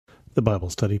The Bible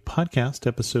Study Podcast,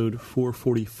 episode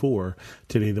 444.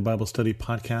 Today, the Bible Study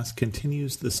Podcast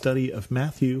continues the study of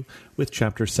Matthew with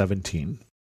chapter 17.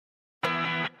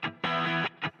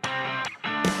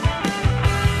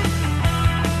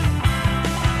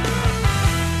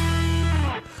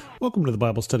 Welcome to the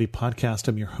Bible Study Podcast.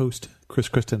 I'm your host, Chris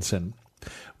Christensen.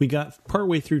 We got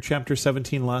partway through chapter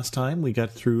 17 last time. We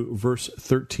got through verse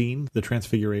 13, the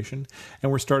Transfiguration,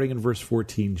 and we're starting in verse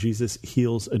 14. Jesus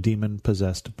heals a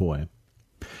demon-possessed boy.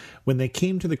 When they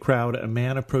came to the crowd, a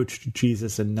man approached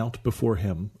Jesus and knelt before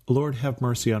him. "Lord, have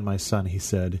mercy on my son," he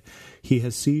said. "He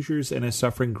has seizures and is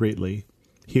suffering greatly.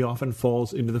 He often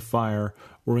falls into the fire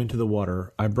or into the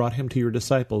water. I brought him to your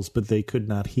disciples, but they could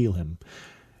not heal him."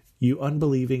 "You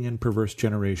unbelieving and perverse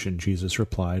generation," Jesus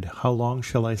replied, "how long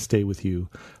shall I stay with you?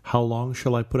 How long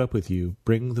shall I put up with you?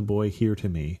 Bring the boy here to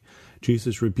me."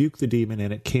 Jesus rebuked the demon,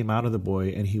 and it came out of the boy,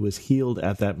 and he was healed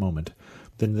at that moment.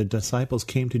 Then the disciples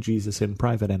came to Jesus in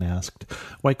private and asked,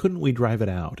 "Why couldn't we drive it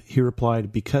out?" He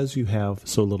replied, "Because you have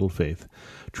so little faith.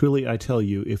 Truly I tell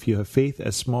you, if you have faith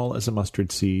as small as a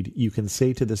mustard seed, you can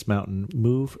say to this mountain,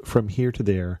 'Move from here to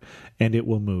there,' and it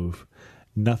will move.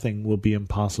 Nothing will be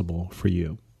impossible for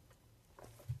you."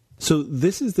 So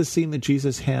this is the scene that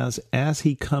Jesus has as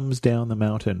he comes down the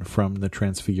mountain from the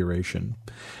Transfiguration.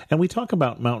 And we talk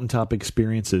about mountaintop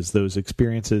experiences, those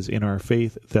experiences in our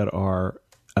faith that are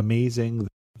amazing,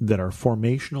 that are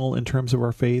formational in terms of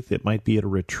our faith. It might be at a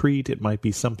retreat. It might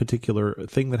be some particular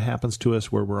thing that happens to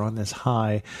us where we're on this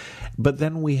high. But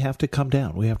then we have to come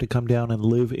down. We have to come down and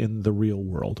live in the real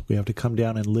world. We have to come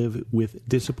down and live with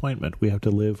disappointment. We have to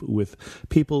live with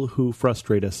people who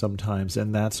frustrate us sometimes,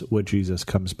 and that's what Jesus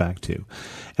comes back to.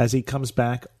 As he comes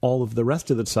back, all of the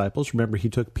rest of the disciples, remember he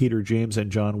took Peter, James,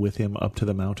 and John with him up to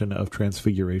the mountain of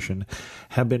Transfiguration,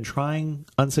 have been trying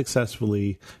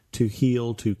unsuccessfully to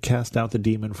heal, to cast out the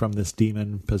demon from this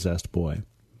demon-possessed boy.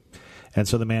 And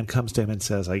so the man comes to him and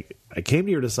says, I came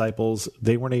to your disciples,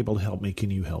 they weren't able to help me,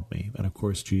 can you help me? And of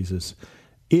course Jesus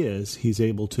he's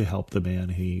able to help the man,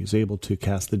 he's able to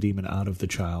cast the demon out of the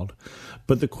child.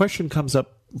 But the question comes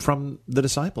up from the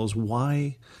disciples,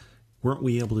 why weren't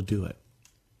we able to do it?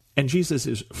 And Jesus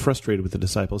is frustrated with the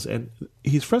disciples, and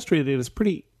he's frustrated, and it's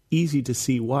pretty easy to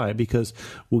see why, because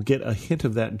we'll get a hint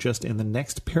of that just in the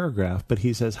next paragraph. But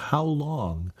he says, "How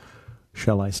long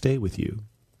shall I stay with you?"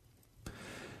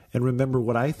 And remember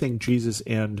what I think Jesus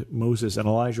and Moses and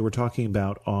Elijah were talking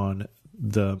about on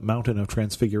the mountain of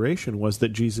Transfiguration was that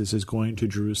Jesus is going to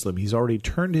Jerusalem. He's already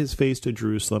turned his face to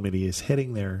Jerusalem, and he is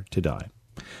heading there to die.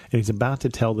 And he's about to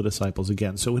tell the disciples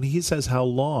again. So when he says, "How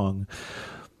long?"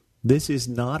 this is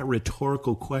not a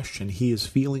rhetorical question. He is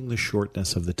feeling the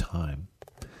shortness of the time.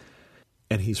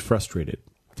 And he's frustrated.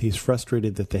 He's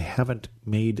frustrated that they haven't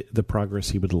made the progress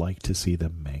he would like to see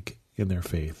them make in their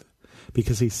faith.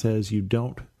 Because he says, you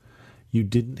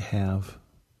didn't have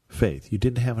faith. You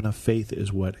didn't have enough faith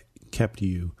is what kept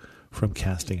you from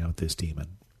casting out this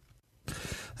demon.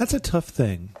 That's a tough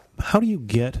thing. How do you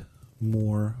get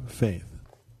more faith?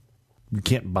 You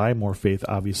can't buy more faith,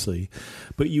 obviously,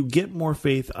 but you get more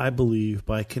faith, I believe,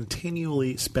 by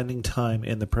continually spending time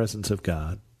in the presence of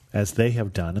God, as they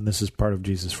have done, and this is part of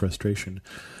Jesus' frustration,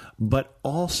 but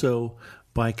also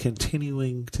by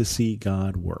continuing to see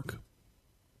God work.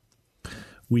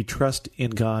 We trust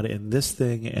in God in this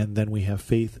thing, and then we have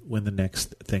faith when the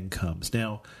next thing comes.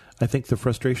 Now, I think the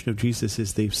frustration of Jesus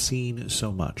is they've seen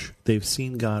so much. They've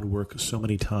seen God work so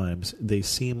many times. They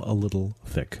seem a little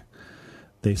thick.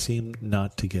 They seem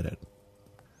not to get it.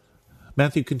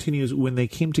 Matthew continues, "When they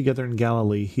came together in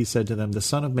Galilee, he said to them, 'The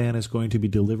Son of Man is going to be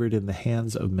delivered in the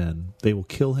hands of men. They will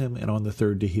kill him, and on the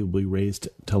third day he will be raised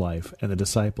to life.' And the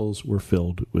disciples were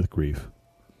filled with grief."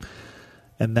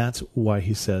 And that's why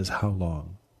he says, "How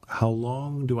long? How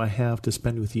long do I have to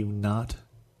spend with you?" Not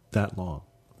that long.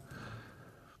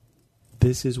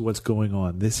 This is what's going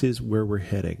on. This is where we're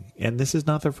heading. And this is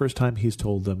not the first time he's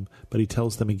told them, but he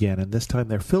tells them again. And this time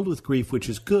they're filled with grief, which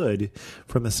is good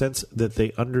from the sense that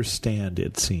they understand,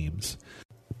 it seems.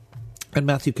 And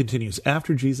Matthew continues,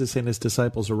 "After Jesus and his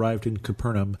disciples arrived in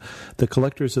Capernaum, the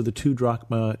collectors of the 2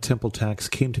 drachma temple tax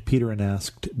came to Peter and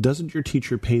asked, 'Doesn't your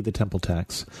teacher pay the temple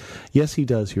tax?' 'Yes, he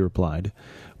does,' he replied.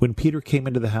 When Peter came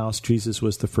into the house, Jesus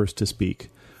was the first to speak.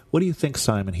 'What do you think,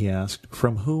 Simon?' he asked.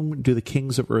 'From whom do the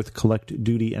kings of earth collect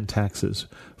duty and taxes?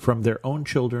 From their own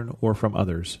children or from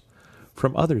others?'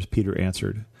 'From others,' Peter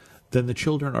answered. 'Then the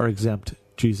children are exempt,'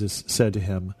 Jesus said to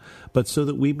him. 'But so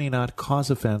that we may not cause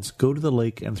offense, go to the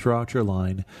lake and throw out your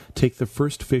line. Take the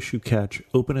first fish you catch,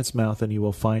 open its mouth, and you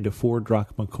will find a 4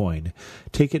 drachma coin.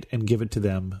 Take it and give it to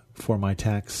them for my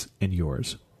tax and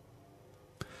yours.'"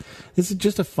 This is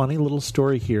just a funny little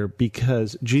story here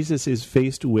because Jesus is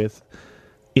faced with,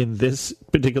 in this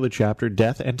particular chapter,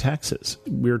 death and taxes.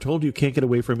 We are told you can't get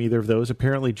away from either of those.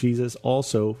 Apparently, Jesus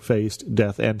also faced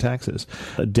death and taxes.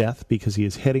 Death because he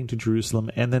is heading to Jerusalem,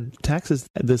 and then taxes,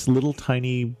 this little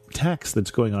tiny tax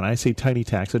that's going on. I say tiny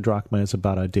tax. A drachma is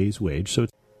about a day's wage, so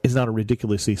it's not a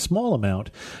ridiculously small amount,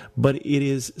 but it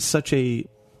is such a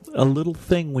little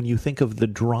thing when you think of the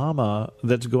drama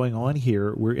that's going on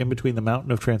here. We're in between the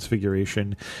mountain of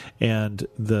transfiguration and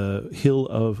the hill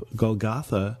of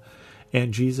Golgotha,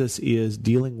 and Jesus is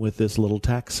dealing with this little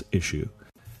tax issue.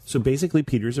 So basically,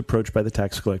 Peter's approached by the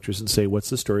tax collectors and say, what's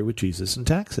the story with Jesus and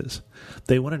taxes?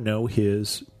 They want to know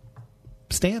his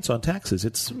stance on taxes.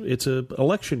 It's a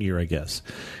election year, I guess,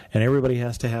 and everybody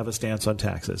has to have a stance on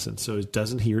taxes. And so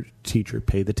doesn't he, teacher,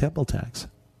 pay the temple tax?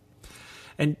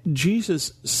 And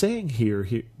Jesus saying here,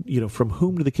 from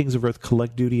whom do the kings of earth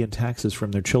collect duty and taxes?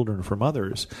 From their children or from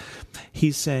others?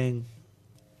 He's saying,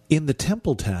 in the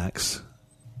temple tax,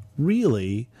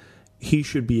 really, he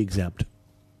should be exempt.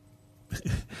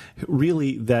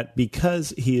 Really, that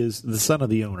because he is the son of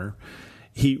the owner,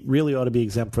 he really ought to be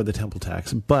exempt for the temple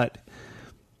tax. But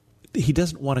he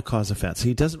doesn't want to cause offense.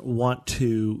 He doesn't want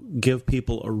to give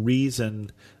people a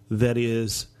reason that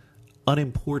is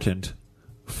unimportant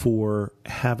for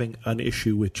having an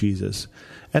issue with Jesus.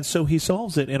 And so he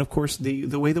solves it. And of course,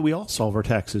 the way that we all solve our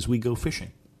taxes, we go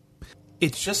fishing.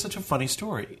 It's just such a funny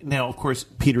story. Now, of course,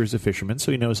 Peter is a fisherman,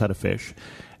 so he knows how to fish.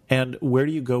 And where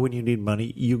do you go when you need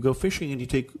money? You go fishing and you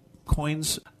take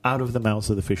coins out of the mouths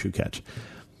of the fish you catch.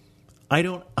 I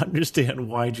don't understand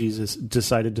why Jesus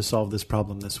decided to solve this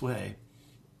problem this way.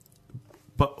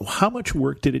 But how much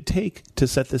work did it take to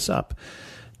set this up?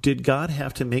 Did God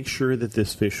have to make sure that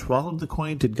this fish swallowed the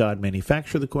coin? Did God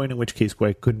manufacture the coin? In which case,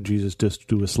 why couldn't Jesus just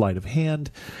do a sleight of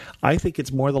hand? I think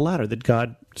it's more the latter, that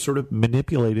God sort of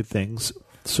manipulated things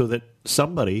so that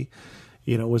somebody,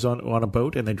 was on a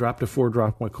boat and they dropped a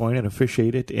 4-drachma coin and a fish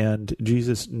ate it, and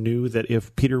Jesus knew that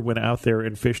if Peter went out there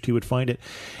and fished, he would find it.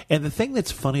 And the thing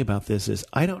that's funny about this is,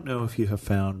 I don't know if you have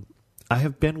found, I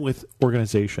have been with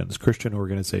organizations, Christian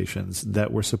organizations,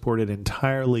 that were supported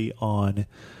entirely on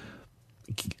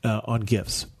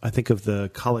gifts. I think of the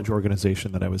college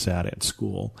organization that I was at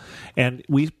school. And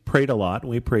we prayed a lot,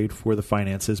 and we prayed for the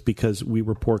finances because we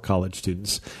were poor college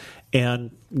students.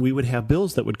 And we would have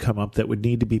bills that would come up that would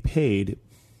need to be paid.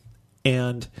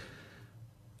 And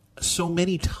so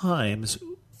many times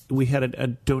we had a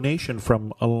donation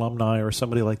from alumni or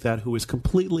somebody like that who was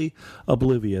completely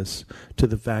oblivious to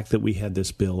the fact that we had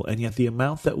this bill. And yet the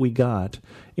amount that we got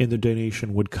in the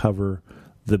donation would cover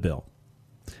the bill.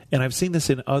 And I've seen this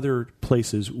in other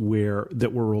places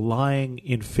that we're relying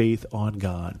in faith on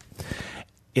God.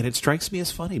 And it strikes me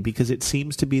as funny because it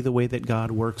seems to be the way that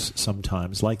God works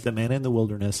sometimes, like the man in the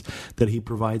wilderness, that he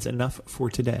provides enough for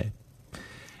today.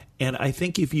 And I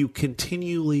think if you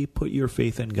continually put your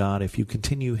faith in God, if you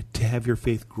continue to have your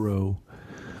faith grow,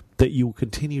 that you will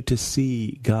continue to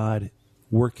see God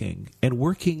working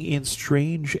in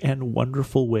strange and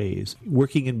wonderful ways,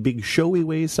 working in big showy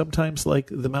ways, sometimes like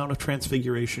the Mount of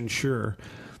Transfiguration, sure,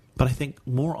 but I think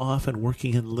more often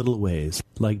working in little ways,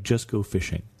 like just go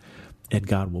fishing, and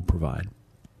God will provide.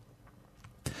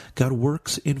 God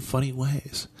works in funny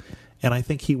ways, and I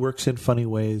think he works in funny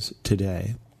ways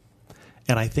today,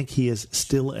 and I think he is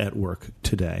still at work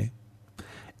today,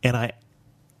 and I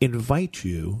invite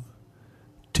you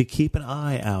to keep an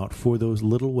eye out for those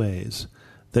little ways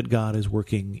that God is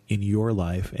working in your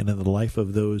life and in the life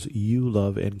of those you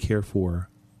love and care for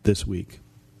this week.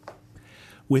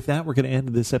 With that, we're going to end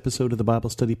this episode of the Bible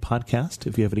Study Podcast.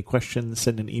 If you have any questions,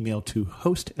 send an email to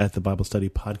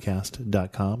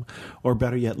host@thebiblestudypodcast.com, or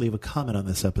better yet, leave a comment on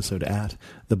this episode at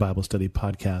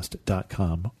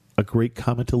thebiblestudypodcast.com. A great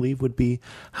comment to leave would be,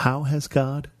 how has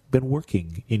God been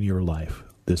working in your life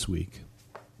this week?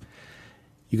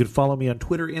 You can follow me on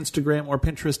Twitter, Instagram, or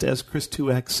Pinterest as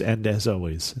Chris2X. And as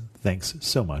always, thanks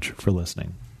so much for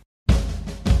listening.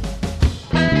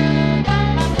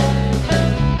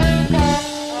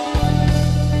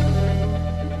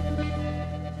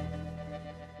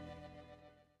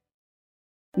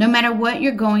 No matter what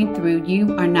you're going through,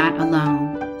 you are not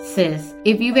alone. Sis,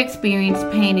 if you've experienced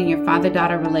pain in your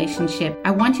father-daughter relationship,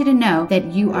 I want you to know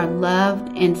that you are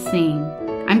loved and seen.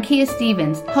 I'm Kia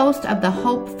Stevens, host of the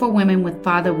Hope for Women with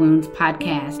Father Wounds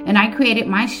podcast, and I created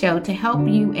my show to help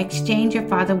you exchange your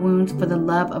father wounds for the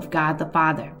love of God the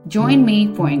Father. Join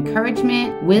me for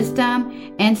encouragement,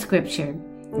 wisdom, and scripture.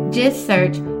 Just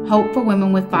search Hope for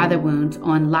Women with Father Wounds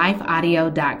on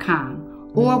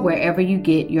lifeaudio.com or wherever you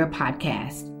get your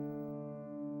podcast.